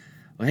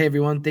Well, hey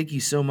everyone, thank you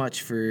so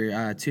much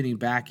for tuning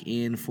back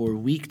in for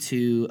week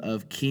 2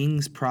 of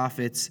Kings,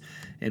 Prophets,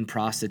 and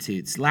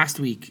Prostitutes. Last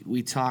week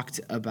we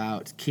talked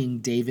about King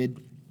David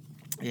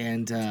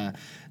and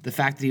the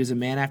fact that he was a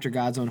man after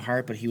God's own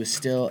heart, but he was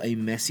still a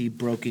messy,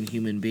 broken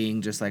human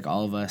being just like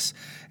all of us,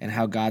 and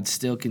how God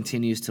still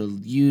continues to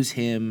use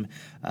him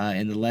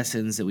and the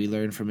lessons that we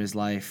learn from his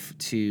life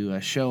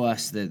to show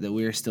us that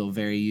we're still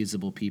very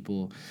usable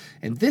people.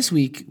 And this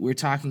week, we're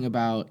talking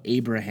about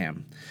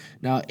Abraham.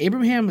 Now,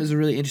 Abraham is a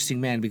really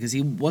interesting man because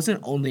he wasn't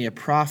only a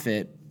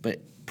prophet,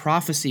 but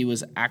prophecy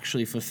was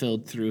actually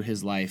fulfilled through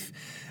his life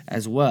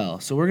as well.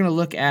 So we're going to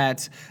look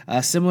at,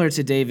 similar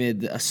to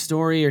David, a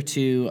story or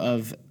two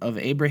of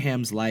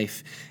Abraham's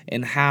life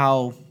and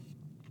how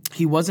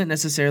he wasn't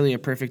necessarily a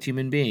perfect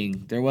human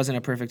being. There wasn't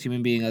a perfect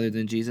human being other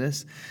than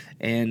Jesus,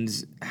 and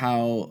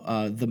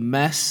how the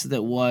mess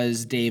that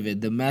was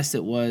David, the mess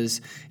that was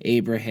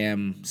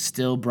Abraham,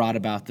 still brought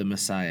about the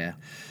Messiah.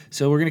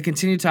 So we're going to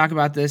continue to talk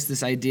about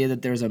this idea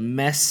that there's a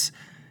mess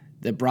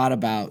that brought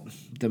about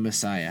the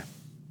Messiah.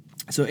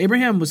 So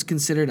Abraham was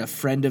considered a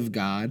friend of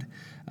God,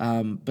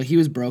 but he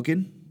was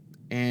broken,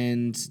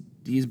 and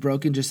he's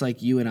broken just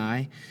like you and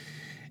I.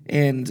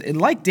 And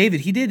like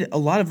David, he did a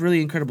lot of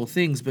really incredible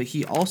things, but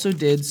he also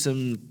did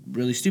some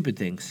really stupid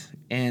things.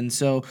 And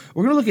so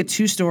we're going to look at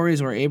two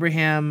stories where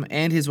Abraham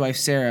and his wife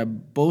Sarah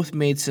both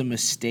made some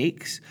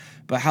mistakes,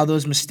 but how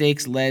those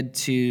mistakes led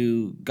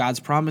to God's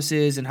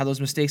promises and how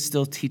those mistakes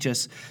still teach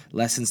us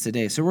lessons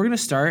today. So we're going to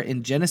start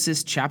in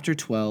Genesis chapter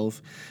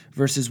 12,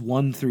 verses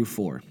 1 through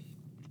 4.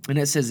 And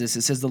it says this.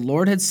 It says, "The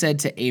Lord had said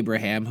to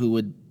Abraham," who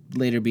would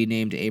later be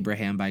named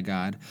Abraham by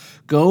God,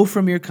 "Go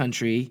from your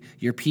country,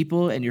 your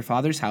people, and your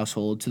father's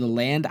household to the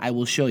land I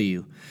will show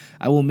you.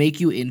 I will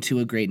make you into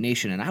a great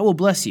nation, and I will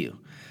bless you.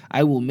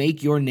 I will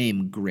make your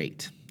name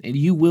great, and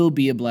you will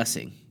be a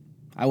blessing.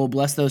 I will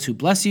bless those who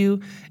bless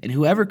you, and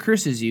whoever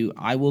curses you,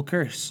 I will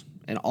curse.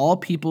 And all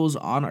peoples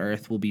on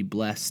earth will be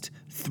blessed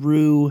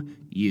through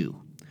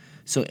you."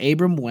 So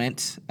Abram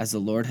went as the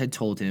Lord had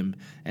told him,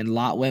 and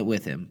Lot went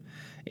with him.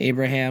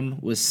 Abraham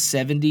was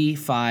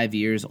 75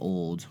 years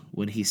old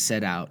when he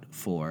set out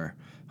for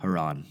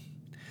Haran.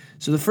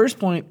 So the first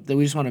point that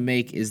we just want to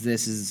make is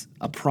this is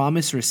a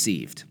promise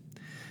received.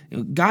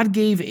 God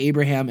gave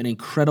Abraham an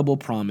incredible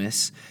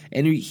promise,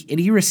 and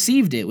he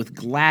received it with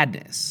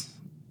gladness.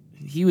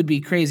 He would be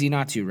crazy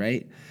not to,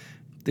 right?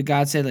 That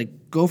God said,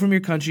 like, go from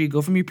your country,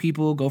 go from your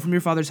people, go from your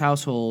father's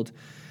household.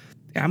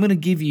 I'm going to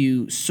give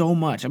you so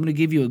much. I'm going to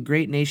give you a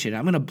great nation.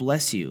 I'm going to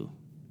bless you.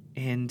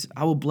 And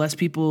I will bless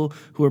people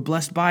who are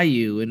blessed by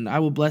you, and I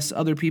will bless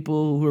other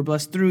people who are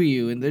blessed through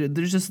you. And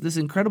there's just this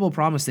incredible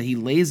promise that he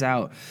lays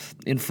out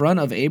in front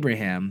of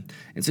Abraham.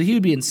 And so he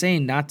would be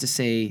insane not to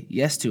say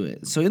yes to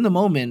it. So in the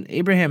moment,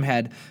 Abraham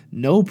had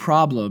no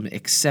problem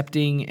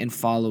accepting and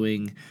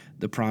following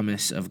the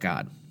promise of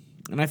God.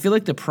 And I feel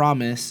like the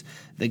promise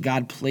that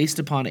God placed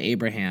upon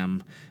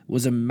Abraham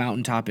was a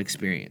mountaintop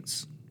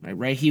experience,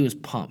 right? He was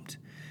pumped.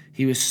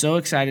 He was so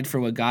excited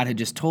for what God had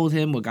just told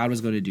him, what God was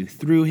going to do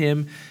through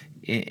him.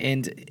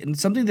 And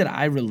something that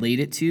I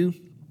related to,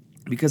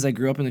 because I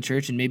grew up in the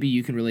church, and maybe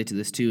you can relate to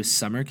this too, is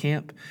summer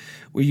camp,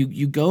 where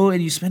you go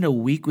and you spend a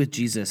week with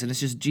Jesus, and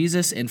it's just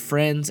Jesus and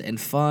friends and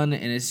fun,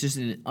 and it's just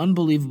an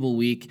unbelievable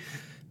week.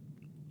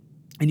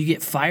 And you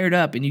get fired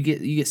up, and you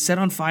get set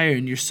on fire,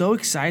 and you're so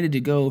excited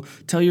to go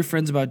tell your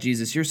friends about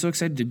Jesus. You're so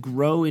excited to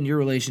grow in your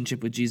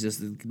relationship with Jesus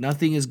that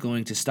nothing is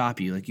going to stop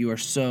you. Like, you are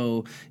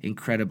so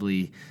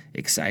incredibly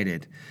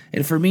excited.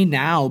 And for me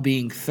now,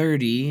 being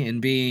 30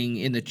 and being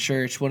in the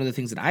church, one of the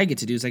things that I get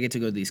to do is I get to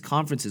go to these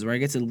conferences where I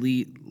get to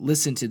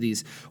listen to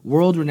these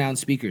world-renowned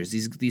speakers,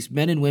 these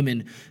men and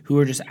women who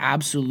are just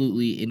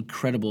absolutely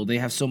incredible. They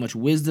have so much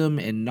wisdom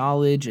and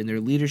knowledge, and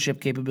their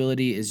leadership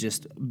capability is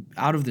just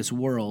out of this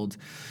world.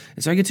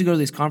 And so I get to go to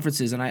these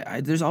conferences, and I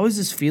there's always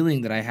this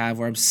feeling that I have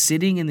where I'm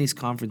sitting in these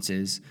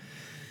conferences,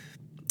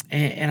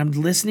 and I'm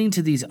listening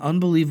to these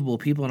unbelievable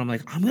people, and I'm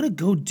like, I'm going to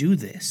go do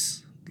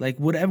this. Like,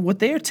 what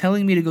they are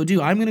telling me to go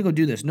do, I'm going to go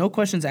do this. No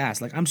questions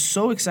asked. Like, I'm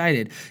so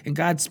excited, and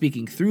God's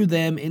speaking through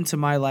them into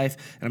my life,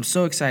 and I'm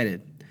so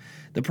excited.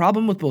 The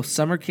problem with both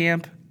summer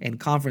camp and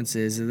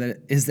conferences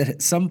is that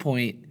at some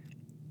point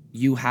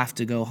you have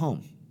to go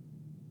home,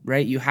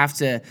 right? You have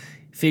to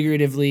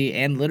figuratively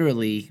and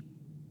literally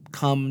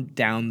come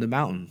down the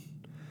mountain.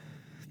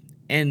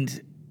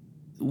 And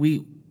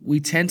we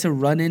tend to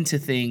run into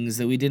things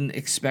that we didn't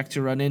expect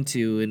to run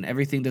into, and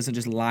everything doesn't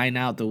just line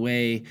out the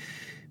way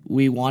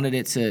we wanted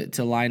it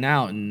to line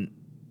out, and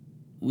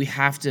we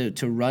have to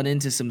run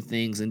into some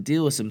things and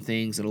deal with some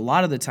things, and a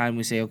lot of the time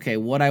we say, okay,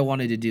 what I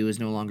wanted to do is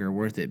no longer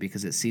worth it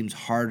because it seems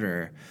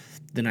harder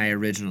than I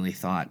originally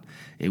thought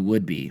it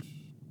would be.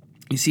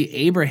 You see,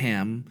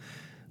 Abraham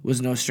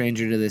was no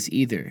stranger to this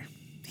either.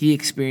 He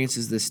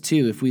experiences this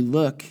too. If we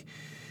look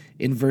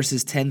in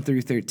verses 10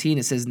 through 13,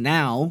 it says,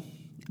 "Now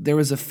there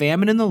was a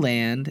famine in the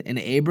land, and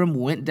Abram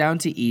went down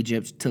to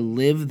Egypt to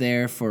live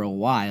there for a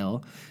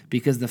while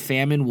because the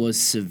famine was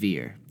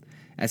severe.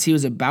 As he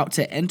was about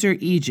to enter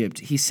Egypt,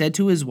 he said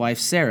to his wife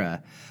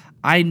Sarah,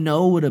 I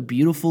know what a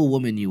beautiful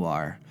woman you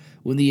are.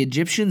 When the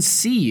Egyptians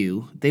see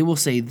you, they will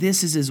say,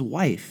 'This is his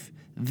wife.'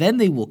 Then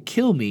they will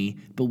kill me,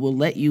 but will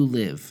let you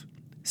live.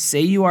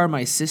 Say you are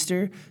my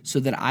sister, so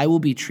that I will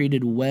be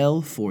treated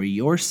well for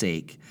your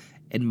sake,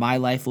 and my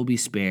life will be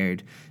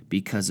spared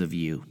because of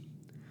you."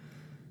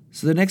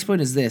 So the next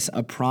point is this: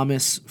 a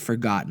promise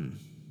forgotten.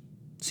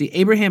 See,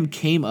 Abraham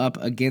came up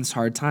against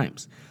hard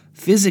times.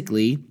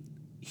 Physically,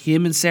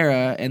 him and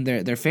Sarah and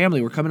their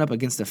family were coming up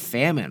against a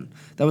famine.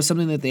 That was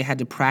something that they had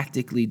to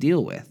practically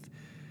deal with.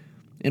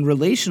 And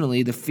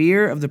relationally, the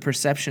fear of the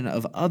perception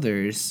of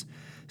others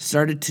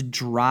started to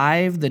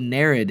drive the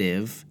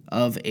narrative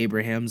of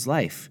Abraham's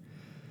life.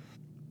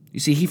 You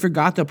see, he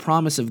forgot the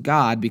promise of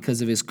God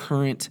because of his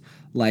current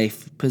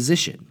life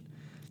position.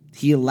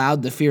 He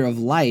allowed the fear of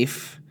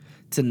life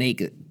to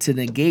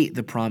negate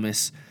the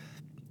promise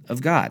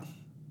of God.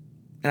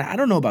 And I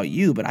don't know about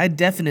you, but I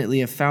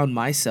definitely have found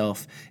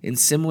myself in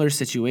similar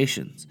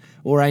situations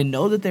where I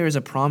know that there is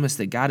a promise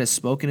that God has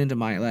spoken into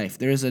my life.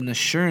 There is an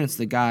assurance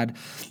that God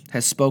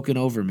has spoken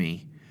over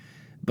me.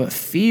 But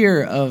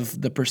fear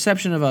of the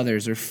perception of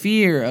others or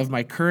fear of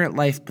my current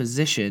life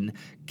position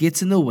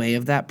gets in the way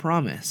of that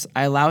promise.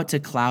 I allow it to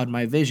cloud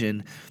my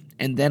vision,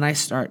 and then I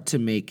start to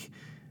make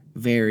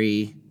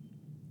very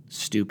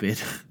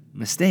stupid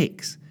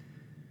mistakes.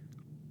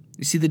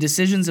 You see, the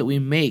decisions that we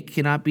make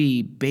cannot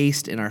be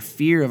based in our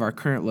fear of our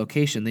current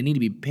location. They need to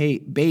be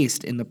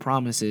based in the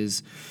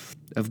promises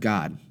of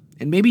God.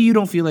 And maybe you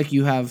don't feel like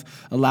you have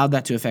allowed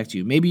that to affect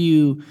you. Maybe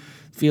you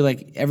feel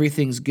like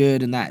everything's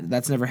good and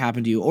that's never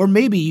happened to you. Or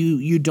maybe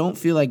you don't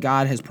feel like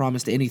God has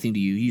promised anything to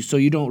you, so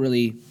you don't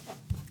really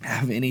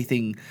have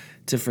anything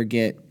to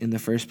forget in the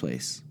first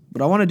place.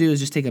 What I want to do is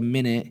just take a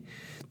minute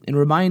and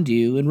remind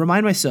you, and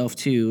remind myself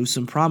too, of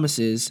some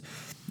promises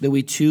that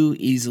we too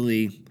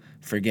easily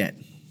forget.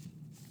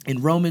 In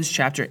Romans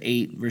chapter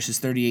 8, verses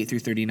 38 through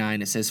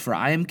 39, it says, "For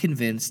I am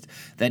convinced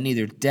that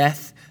neither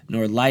death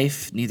nor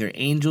life, neither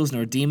angels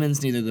nor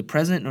demons, neither the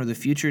present nor the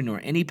future,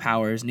 nor any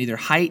powers, neither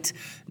height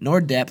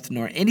nor depth,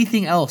 nor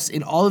anything else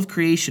in all of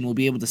creation will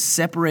be able to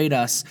separate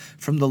us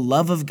from the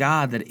love of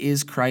God that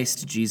is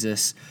Christ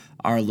Jesus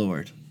our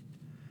Lord."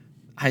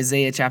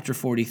 Isaiah chapter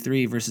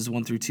 43, verses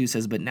 1 through 2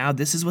 says, "But now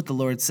this is what the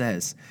Lord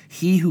says,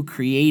 He who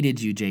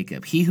created you,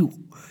 Jacob, he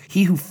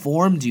who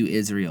formed you,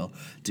 Israel,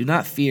 do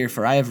not fear,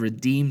 for I have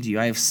redeemed you.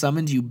 I have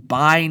summoned you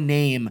by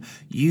name.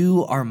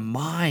 You are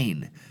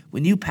mine.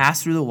 When you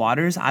pass through the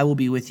waters, I will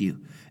be with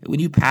you. When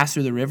you pass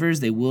through the rivers,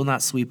 they will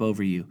not sweep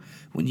over you.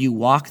 When you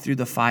walk through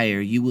the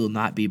fire, you will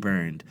not be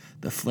burned.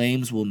 The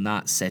flames will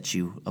not set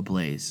you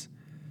ablaze."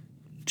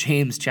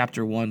 James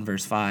chapter 1,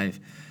 verse 5,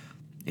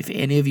 "If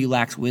any of you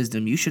lacks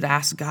wisdom, you should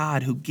ask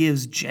God, who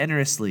gives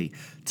generously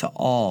to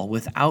all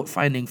without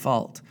finding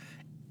fault,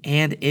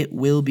 and it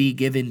will be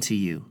given to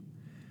you."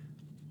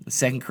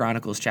 2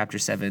 Chronicles chapter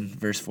 7,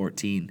 verse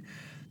 14,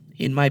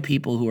 "In my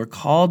people who are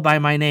called by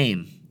my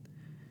name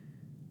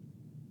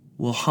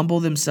will humble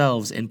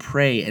themselves and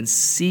pray and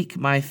seek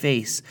my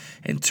face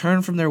and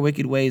turn from their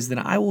wicked ways, then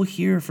I will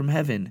hear from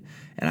heaven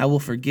and I will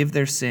forgive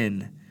their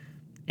sin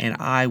and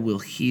I will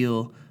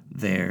heal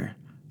their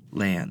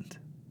land."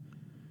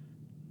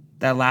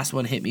 That last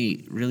one hit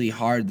me really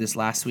hard this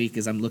last week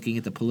as I'm looking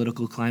at the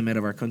political climate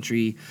of our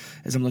country,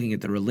 as I'm looking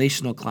at the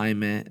relational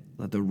climate,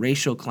 the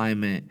racial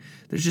climate.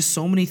 There's just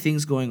so many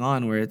things going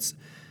on where it's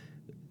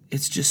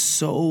just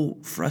so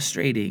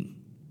frustrating.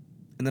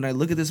 And then I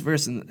look at this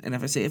verse, and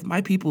if I say, "If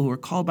my people who are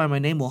called by my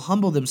name will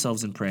humble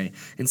themselves and pray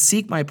and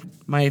seek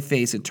my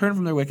face and turn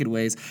from their wicked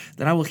ways,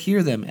 then I will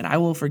hear them and I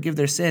will forgive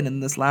their sin."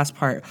 And this last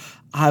part,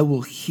 "I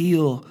will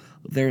heal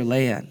their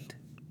land."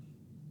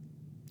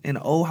 And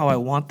oh, how I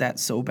want that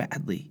so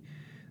badly,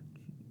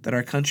 that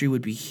our country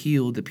would be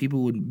healed, that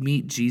people would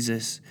meet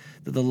Jesus,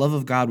 that the love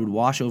of God would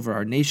wash over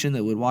our nation,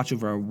 that would watch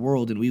over our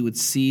world, and we would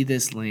see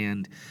this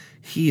land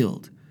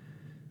healed.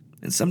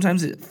 And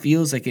sometimes it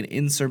feels like an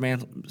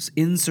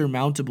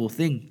insurmountable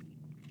thing.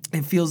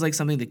 It feels like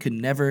something that could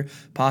never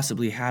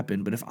possibly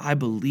happen. But if I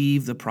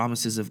believe the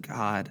promises of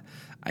God,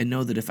 I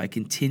know that if I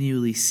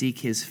continually seek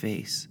His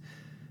face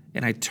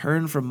and I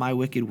turn from my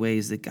wicked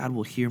ways, that God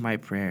will hear my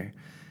prayer,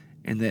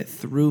 and that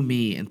through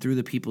me and through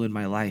the people in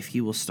my life, He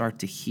will start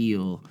to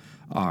heal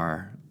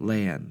our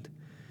land.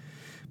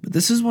 But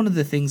this is one of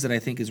the things that I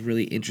think is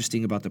really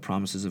interesting about the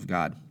promises of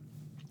God.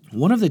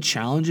 One of the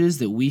challenges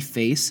that we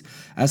face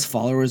as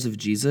followers of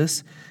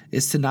Jesus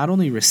is to not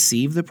only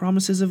receive the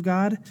promises of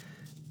God,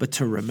 but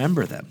to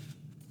remember them,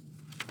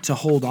 to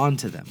hold on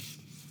to them.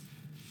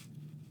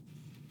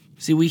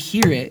 See, we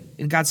hear it,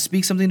 and God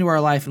speaks something to our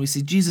life, and we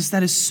say, "Jesus,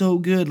 that is so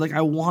good. Like,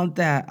 I want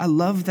that. I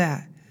love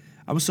that.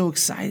 I'm so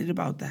excited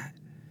about that."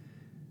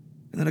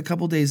 And then a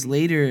couple days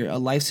later, a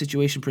life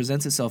situation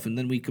presents itself, and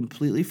then we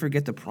completely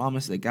forget the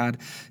promise that God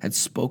had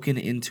spoken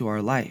into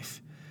our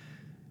life.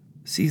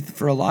 See,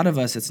 for a lot of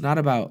us, it's not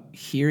about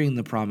hearing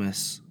the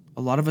promise.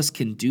 A lot of us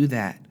can do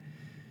that,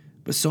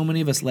 but so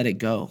many of us let it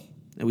go,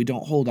 and we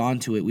don't hold on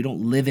to it. We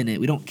don't live in it.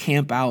 We don't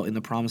camp out in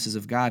the promises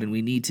of God, and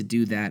we need to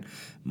do that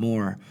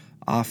more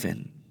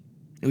often.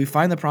 And we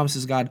find the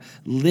promises of God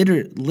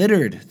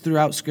littered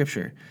throughout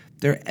Scripture.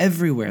 They're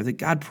everywhere, that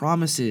God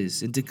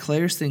promises and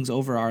declares things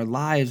over our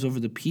lives, over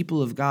the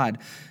people of God,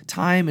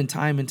 time and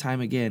time and time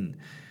again.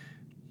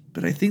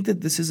 But I think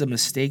that this is a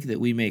mistake that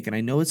we make, and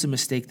I know it's a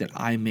mistake that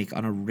I make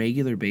on a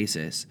regular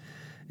basis,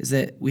 is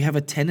that we have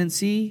a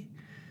tendency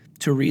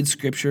to read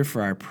Scripture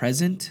for our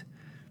present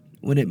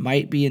when it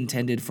might be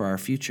intended for our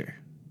future.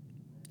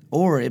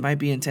 Or it might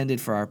be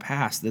intended for our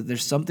past, that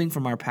there's something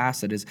from our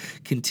past that is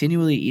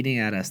continually eating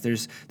at us.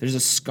 There's a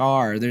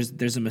scar,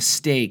 there's a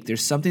mistake,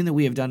 there's something that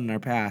we have done in our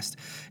past.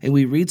 And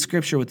we read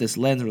Scripture with this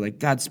lens. We're like,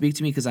 God, speak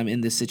to me because I'm in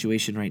this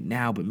situation right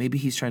now, but maybe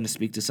he's trying to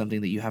speak to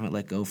something that you haven't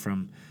let go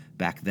from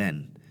back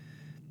then.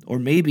 Or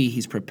maybe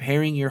he's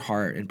preparing your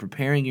heart and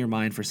preparing your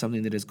mind for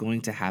something that is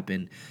going to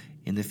happen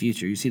in the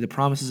future. You see, the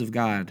promises of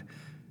God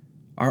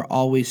are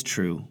always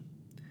true.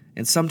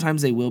 And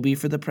sometimes they will be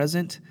for the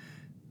present,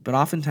 but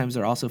oftentimes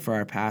they're also for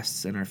our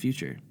pasts and our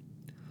future.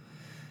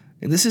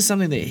 And this is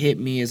something that hit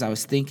me as I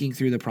was thinking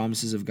through the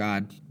promises of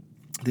God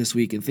this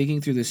week and thinking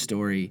through this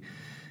story,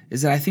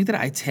 is that I think that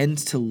I tend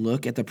to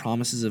look at the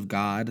promises of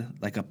God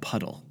like a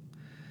puddle.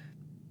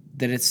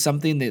 That it's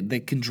something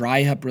that can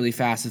dry up really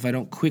fast if I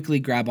don't quickly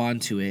grab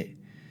onto it.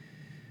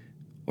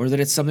 Or that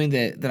it's something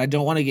that I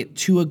don't want to get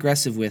too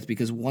aggressive with,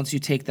 because once you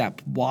take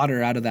that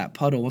water out of that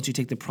puddle, once you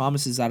take the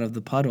promises out of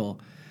the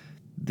puddle,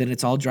 then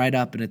it's all dried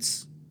up and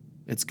it's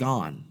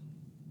gone.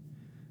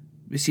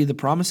 You see, the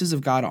promises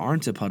of God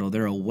aren't a puddle,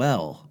 they're a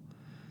well.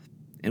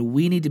 And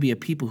we need to be a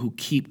people who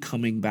keep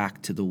coming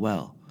back to the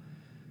well.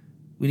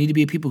 We need to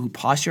be a people who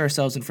posture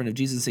ourselves in front of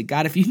Jesus and say,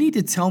 God, if you need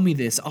to tell me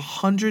this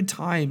 100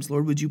 times,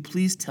 Lord, would you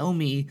please tell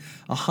me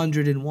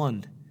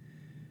 101?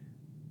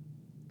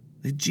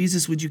 Like,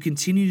 Jesus, would you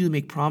continue to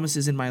make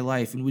promises in my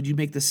life? And would you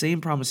make the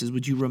same promises?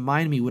 Would you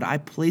remind me? Would I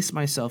place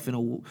myself in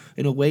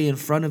a way in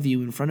front of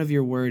you, in front of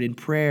your word, in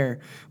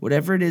prayer,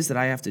 whatever it is that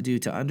I have to do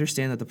to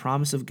understand that the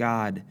promise of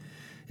God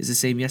is the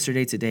same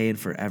yesterday, today, and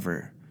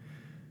forever?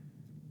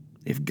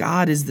 If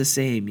God is the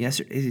same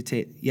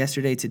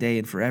yesterday, today,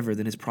 and forever,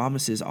 then his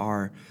promises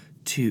are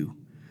too.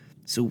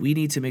 So we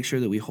need to make sure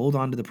that we hold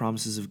on to the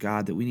promises of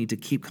God, that we need to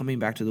keep coming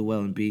back to the well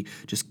and be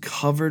just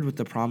covered with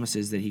the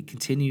promises that he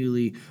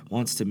continually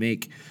wants to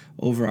make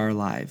over our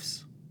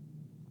lives.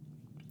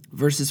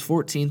 Verses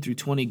 14 through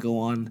 20 go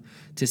on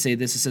to say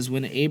this. It says,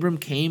 when Abram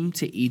came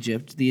to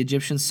Egypt, the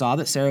Egyptians saw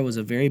that Sarah was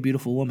a very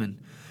beautiful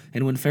woman.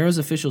 And when Pharaoh's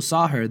officials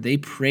saw her, they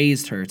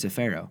praised her to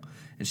Pharaoh,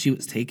 and she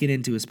was taken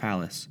into his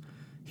palace.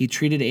 He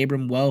treated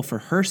Abram well for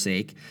her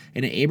sake,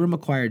 and Abram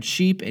acquired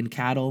sheep and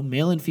cattle,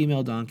 male and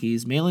female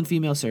donkeys, male and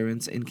female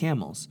servants, and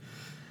camels.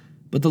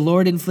 But the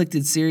Lord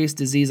inflicted serious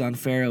disease on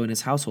Pharaoh and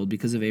his household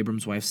because of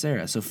Abram's wife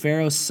Sarah. So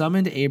Pharaoh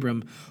summoned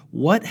Abram.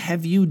 What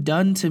have you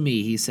done to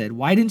me? He said.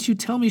 Why didn't you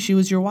tell me she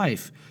was your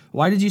wife?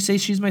 Why did you say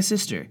she's my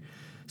sister?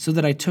 So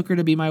that I took her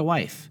to be my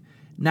wife.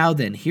 Now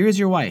then, here is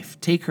your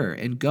wife. Take her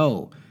and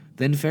go.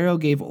 Then Pharaoh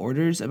gave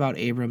orders about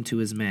Abram to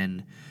his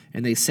men,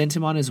 and they sent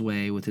him on his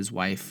way with his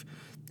wife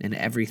and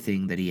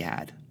everything that he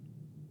had.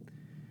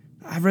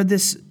 I've read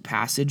this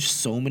passage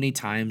so many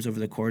times over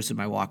the course of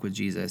my walk with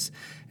Jesus,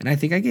 and I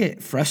think I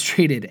get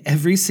frustrated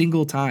every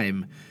single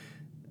time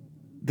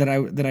that I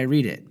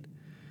read it.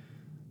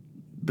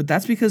 But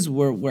that's because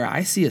where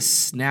I see a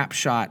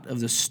snapshot of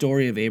the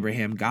story of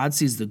Abraham, God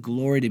sees the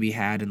glory to be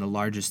had in the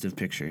largest of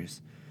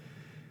pictures.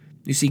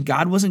 You see,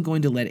 God wasn't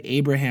going to let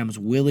Abraham's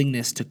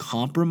willingness to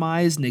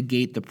compromise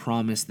negate the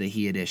promise that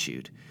he had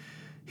issued.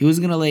 He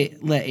wasn't going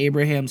to let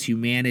Abraham's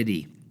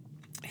humanity,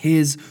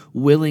 his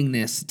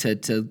willingness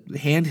to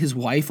hand his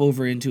wife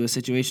over into a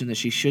situation that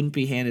she shouldn't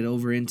be handed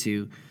over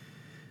into,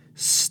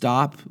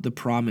 stop the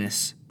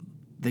promise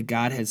that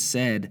God had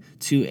said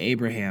to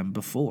Abraham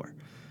before.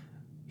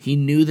 He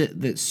knew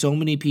that so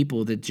many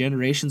people, that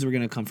generations were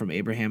going to come from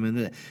Abraham,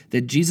 and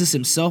that Jesus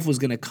himself was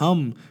going to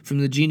come from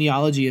the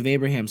genealogy of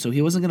Abraham. So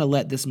he wasn't going to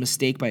let this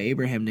mistake by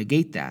Abraham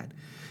negate that.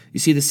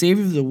 You see, the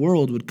Savior of the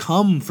world would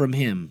come from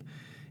him,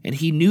 and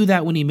he knew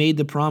that when he made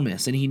the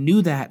promise, and he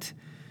knew that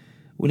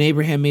when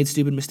Abraham made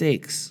stupid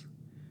mistakes.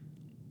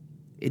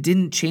 It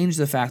didn't change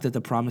the fact that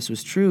the promise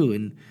was true,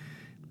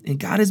 and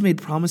God has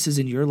made promises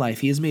in your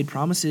life. He has made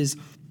promises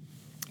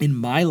in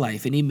my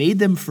life, and he made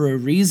them for a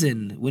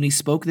reason when he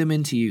spoke them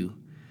into you.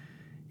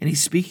 And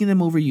he's speaking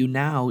them over you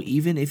now,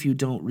 even if you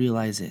don't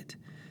realize it.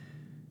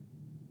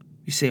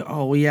 You say,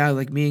 oh, well, yeah,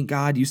 like me and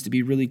God used to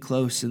be really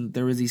close, and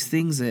there were these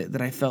things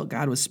that I felt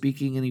God was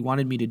speaking and he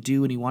wanted me to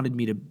do and he wanted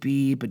me to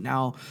be, but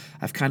now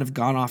I've kind of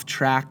gone off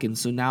track, and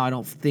so now I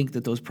don't think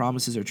that those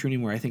promises are true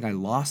anymore. I think I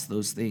lost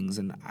those things,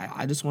 and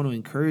I just want to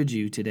encourage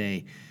you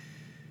today.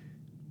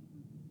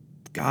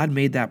 God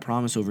made that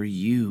promise over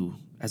you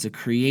as a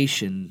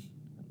creation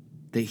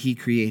that he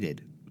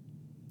created.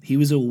 He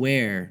was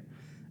aware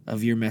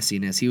of your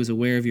messiness. He was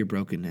aware of your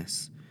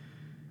brokenness.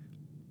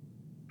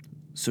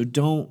 So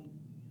don't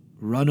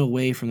run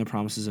away from the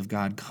promises of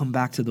God. Come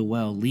back to the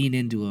well, lean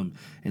into him,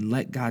 and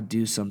let God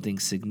do something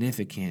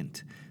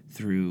significant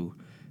through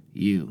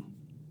you.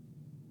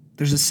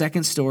 There's a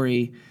second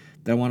story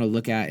that I want to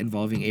look at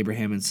involving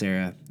Abraham and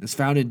Sarah. It's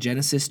found in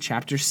Genesis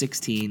chapter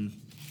 16,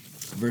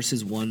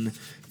 verses 1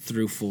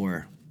 through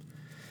 4.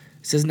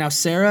 It says, "Now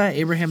Sarah,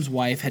 Abraham's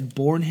wife, had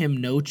borne him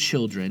no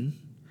children,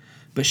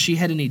 but she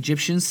had an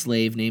Egyptian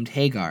slave named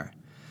Hagar.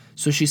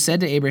 So she said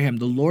to Abraham,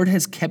 'The Lord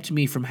has kept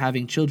me from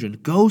having children.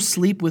 Go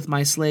sleep with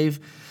my slave.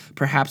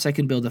 Perhaps I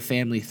can build a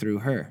family through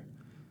her.'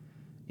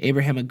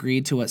 Abraham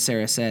agreed to what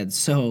Sarah said.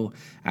 So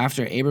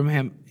after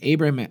Abraham had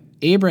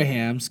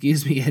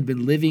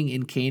been living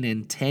in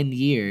Canaan 10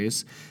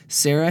 years,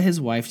 Sarah,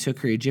 his wife, took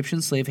her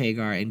Egyptian slave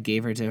Hagar and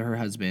gave her to her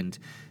husband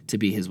to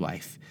be his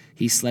wife.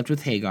 He slept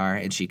with Hagar,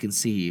 and she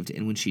conceived,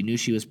 and when she knew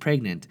she was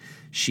pregnant,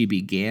 she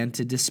began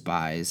to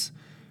despise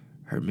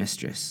her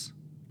mistress."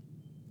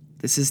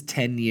 This is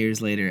 10 years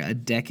later, a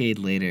decade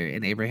later,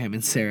 and Abraham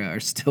and Sarah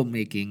are still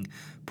making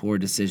poor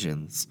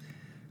decisions.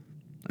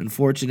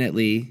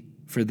 Unfortunately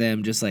for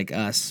them, just like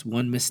us,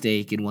 one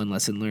mistake and one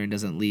lesson learned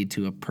doesn't lead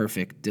to a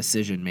perfect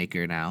decision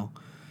maker now.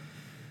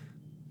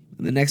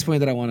 The next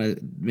point that I want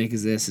to make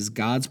is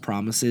God's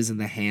promises in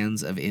the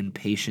hands of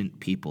impatient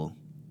people.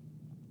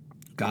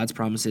 God's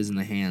promises in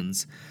the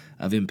hands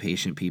of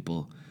impatient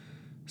people.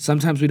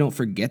 Sometimes we don't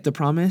forget the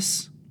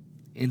promise.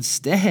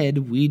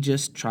 Instead, we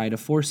just try to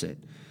force it.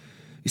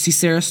 You see,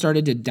 Sarah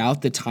started to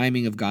doubt the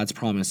timing of God's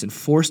promise and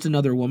forced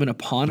another woman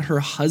upon her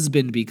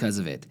husband because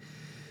of it.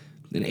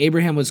 And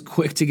Abraham was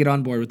quick to get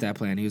on board with that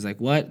plan. He was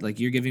like, "What? Like,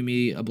 you're giving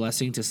me a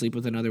blessing to sleep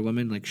with another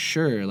woman? Like,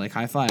 sure, like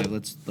high five.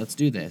 Let's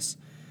do this."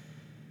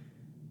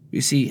 You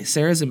see,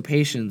 Sarah's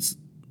impatience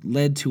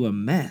led to a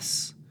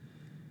mess.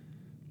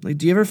 Like,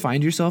 do you ever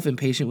find yourself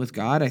impatient with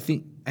God? I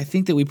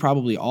think that we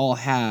probably all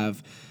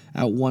have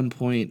at one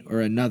point or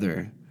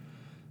another.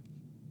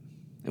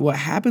 What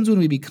happens when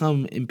we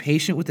become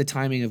impatient with the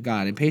timing of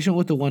God, impatient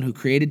with the one who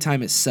created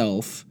time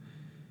itself,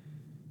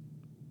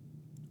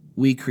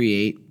 we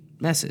create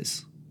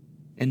messes.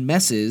 And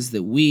messes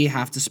that we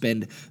have to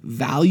spend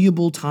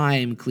valuable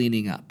time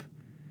cleaning up.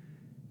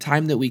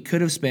 Time that we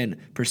could have spent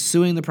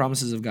pursuing the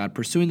promises of God,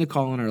 pursuing the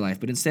call in our life,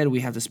 but instead we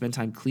have to spend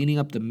time cleaning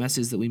up the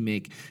messes that we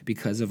make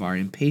because of our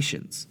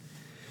impatience.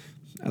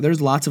 Now,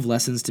 there's lots of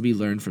lessons to be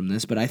learned from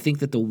this, but I think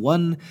that the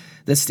one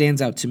that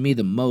stands out to me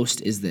the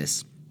most is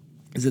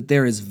that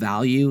there is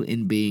value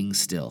in being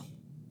still.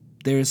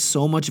 There is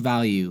so much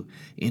value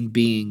in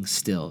being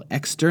still.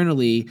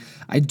 Externally,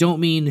 I don't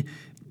mean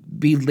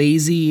be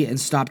lazy and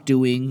stop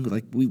doing.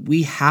 Like,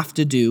 we have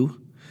to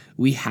do.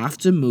 We have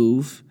to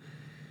move.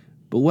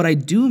 But what I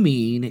do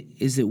mean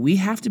is that we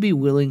have to be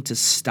willing to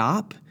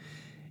stop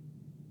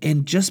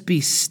and just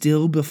be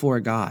still before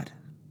God.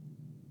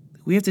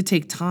 We have to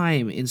take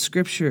time in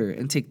Scripture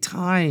and take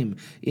time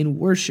in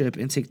worship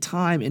and take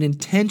time in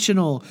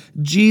intentional,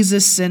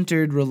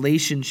 Jesus-centered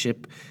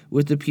relationship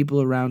with the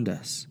people around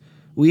us.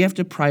 We have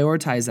to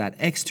prioritize that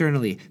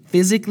externally,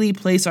 physically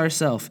place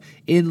ourselves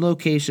in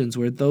locations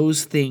where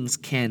those things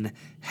can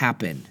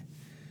happen.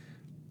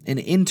 And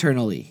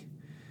internally,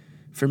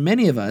 for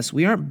many of us,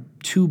 we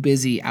aren't too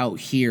busy out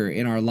here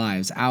in our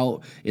lives,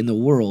 out in the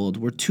world.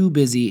 We're too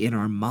busy in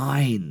our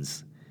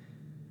minds.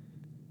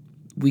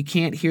 We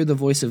can't hear the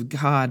voice of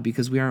God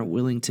because we aren't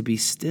willing to be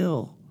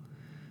still.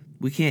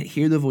 We can't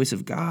hear the voice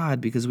of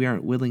God because we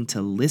aren't willing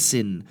to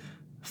listen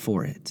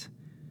for it.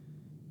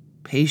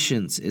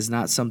 Patience is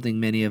not something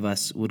many of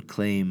us would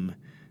claim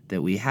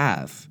that we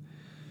have.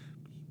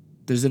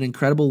 There's an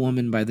incredible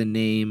woman by the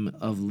name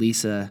of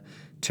Lysa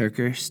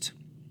TerKeurst,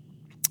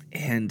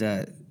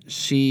 and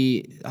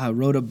she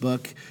wrote a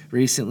book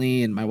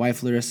recently, and my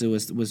wife Larissa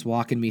was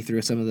walking me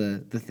through some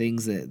of the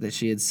things that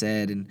she had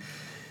said, and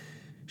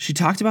she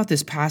talked about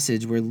this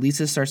passage where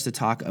Lysa starts to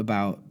talk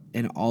about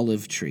an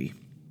olive tree.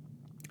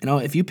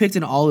 If you picked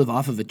an olive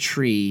off of a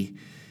tree,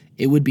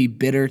 it would be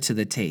bitter to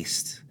the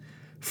taste.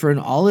 For an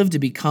olive to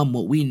become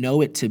what we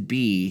know it to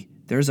be,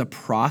 there's a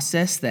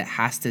process that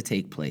has to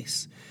take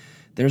place.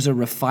 There's a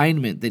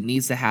refinement that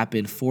needs to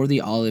happen for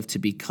the olive to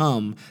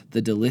become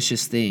the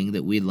delicious thing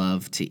that we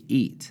love to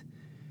eat.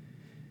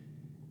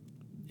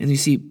 And you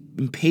see,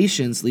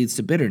 impatience leads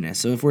to bitterness.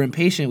 So if we're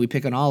impatient, we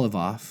pick an olive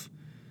off,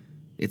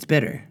 it's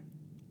bitter.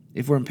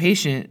 If we're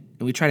impatient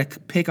and we try to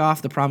pick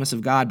off the promise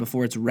of God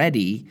before it's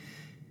ready,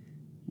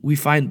 we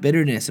find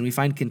bitterness and we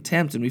find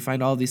contempt and we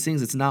find all these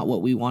things. It's not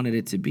what we wanted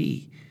it to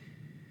be.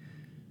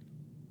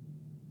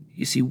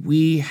 You see,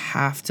 we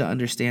have to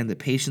understand that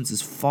patience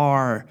is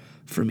far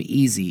from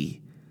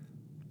easy,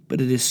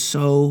 but it is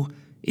so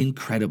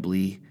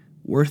incredibly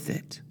worth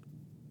it.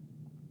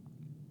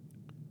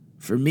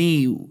 For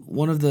me,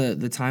 one of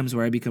the times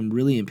where I become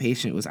really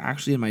impatient was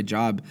actually in my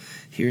job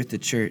here at the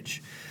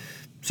church.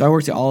 So I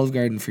worked at Olive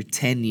Garden for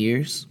 10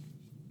 years.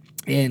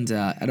 And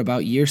at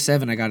about year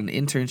 7, I got an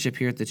internship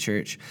here at the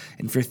church.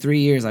 And for 3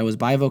 years, I was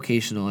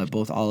bivocational at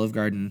both Olive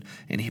Garden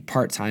and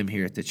part-time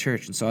here at the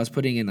church. And so I was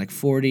putting in like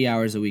 40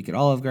 hours a week at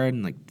Olive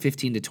Garden, like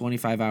 15 to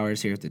 25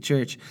 hours here at the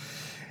church.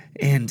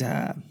 And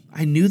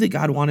I knew that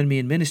God wanted me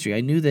in ministry.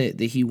 I knew that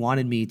he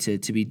wanted me to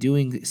be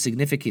doing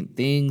significant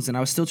things, and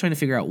I was still trying to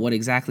figure out what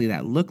exactly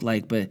that looked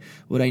like. But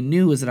what I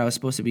knew was that I was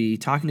supposed to be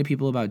talking to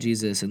people about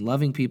Jesus and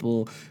loving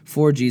people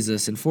for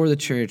Jesus and for the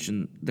church.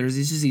 And there's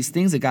just these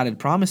things that God had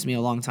promised me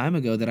a long time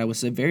ago that I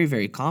was very,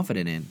 very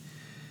confident in.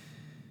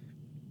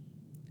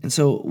 And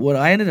so what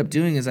I ended up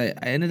doing is I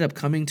ended up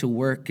coming to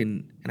work,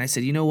 and I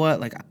said, you know what,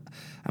 like,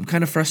 I'm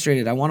kind of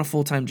frustrated. I want a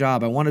full-time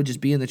job. I want to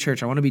just be in the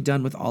church. I want to be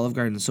done with Olive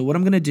Garden. So what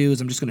I'm going to do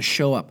is I'm just going to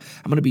show up.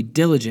 I'm going to be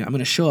diligent. I'm going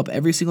to show up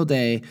every single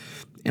day,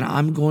 and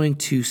I'm going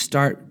to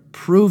start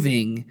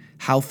proving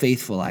how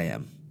faithful I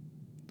am.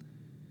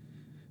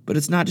 But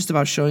it's not just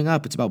about showing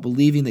up. It's about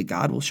believing that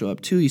God will show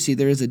up too. You see,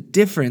 there is a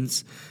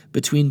difference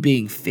between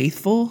being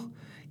faithful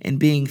and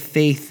being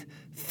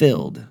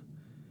faith-filled.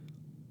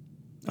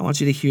 I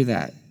want you to hear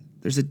that.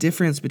 There's a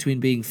difference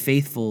between being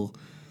faithful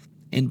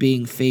and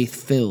being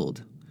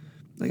faith-filled.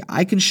 Like,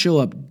 I can show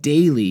up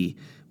daily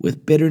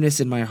with bitterness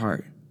in my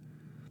heart.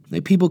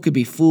 Like, people could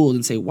be fooled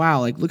and say, wow,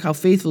 like, look how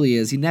faithful he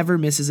is. He never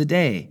misses a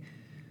day.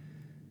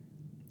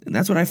 And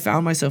that's what I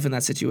found myself in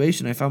that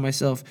situation. I found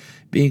myself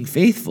being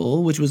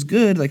faithful, which was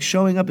good. Like,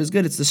 showing up is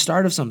good. It's the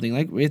start of something.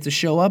 Like, we have to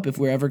show up if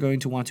we're ever going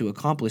to want to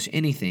accomplish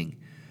anything.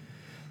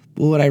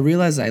 But what I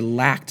realized, I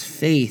lacked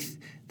faith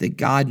that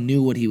God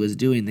knew what he was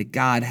doing, that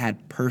God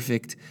had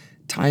perfect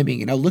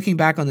timing. And now looking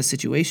back on the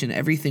situation,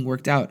 everything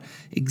worked out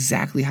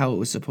exactly how it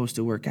was supposed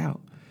to work out.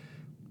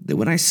 That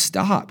when I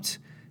stopped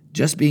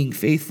just being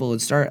faithful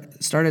and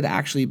started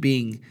actually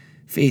being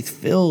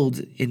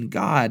faith-filled in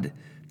God,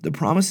 the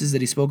promises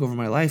that he spoke over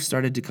my life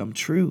started to come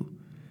true.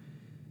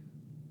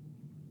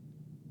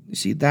 You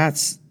see,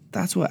 that's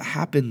what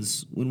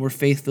happens when we're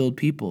faith-filled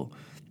people.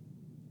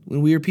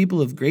 When we are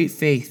people of great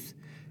faith,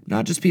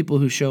 not just people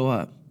who show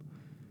up,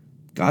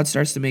 God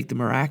starts to make the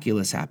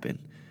miraculous happen.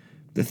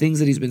 The things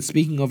that he's been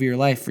speaking over your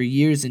life for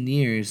years and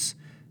years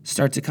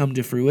start to come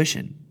to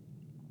fruition.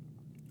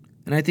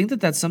 And I think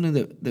that that's something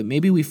that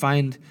maybe we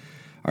find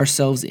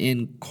ourselves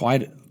in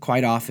quite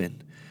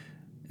often,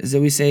 is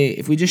that we say,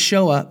 if we just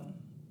show up,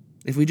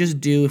 if we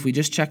just do, if we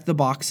just check the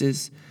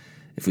boxes,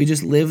 if we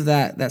just live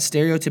that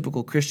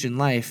stereotypical Christian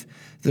life,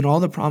 then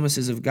all the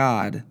promises of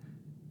God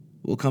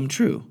will come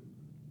true.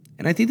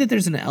 And I think that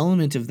there's an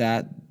element of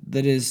that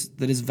is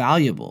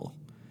valuable.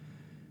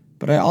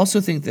 But I also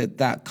think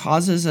that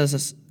causes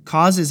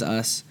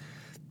us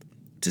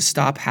to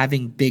stop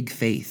having big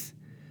faith.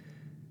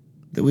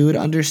 That we would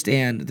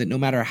understand that no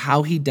matter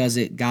how he does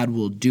it, God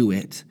will do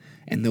it.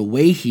 And the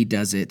way he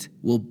does it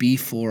will be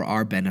for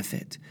our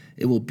benefit.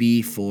 It will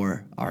be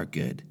for our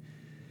good.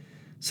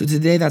 So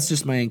today, that's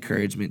just my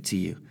encouragement to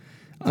you.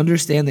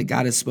 Understand that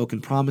God has spoken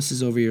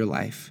promises over your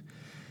life.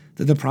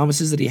 That the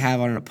promises that he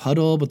have aren't a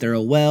puddle, but they're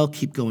a well.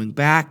 Keep going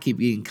back. Keep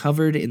being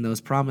covered in those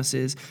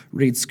promises.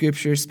 Read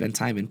scripture. Spend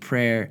time in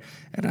prayer.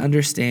 And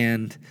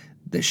understand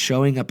that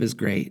showing up is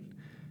great,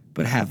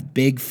 but have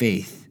big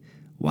faith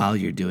while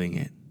you're doing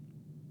it.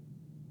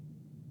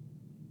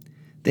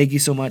 Thank you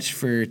so much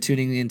for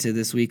tuning into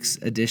this week's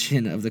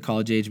edition of the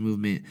College Age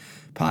Movement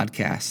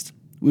podcast.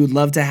 We would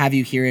love to have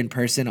you here in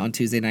person on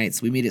Tuesday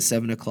nights. We meet at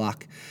 7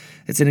 o'clock.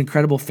 It's an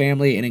incredible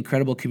family, an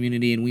incredible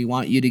community, and we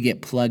want you to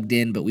get plugged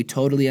in, but we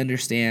totally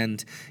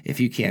understand if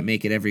you can't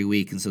make it every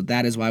week. And so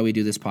that is why we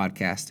do this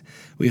podcast.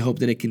 We hope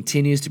that it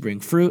continues to bring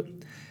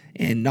fruit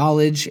and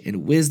knowledge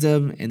and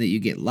wisdom and that you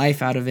get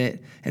life out of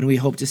it. And we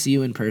hope to see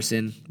you in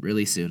person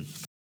really soon.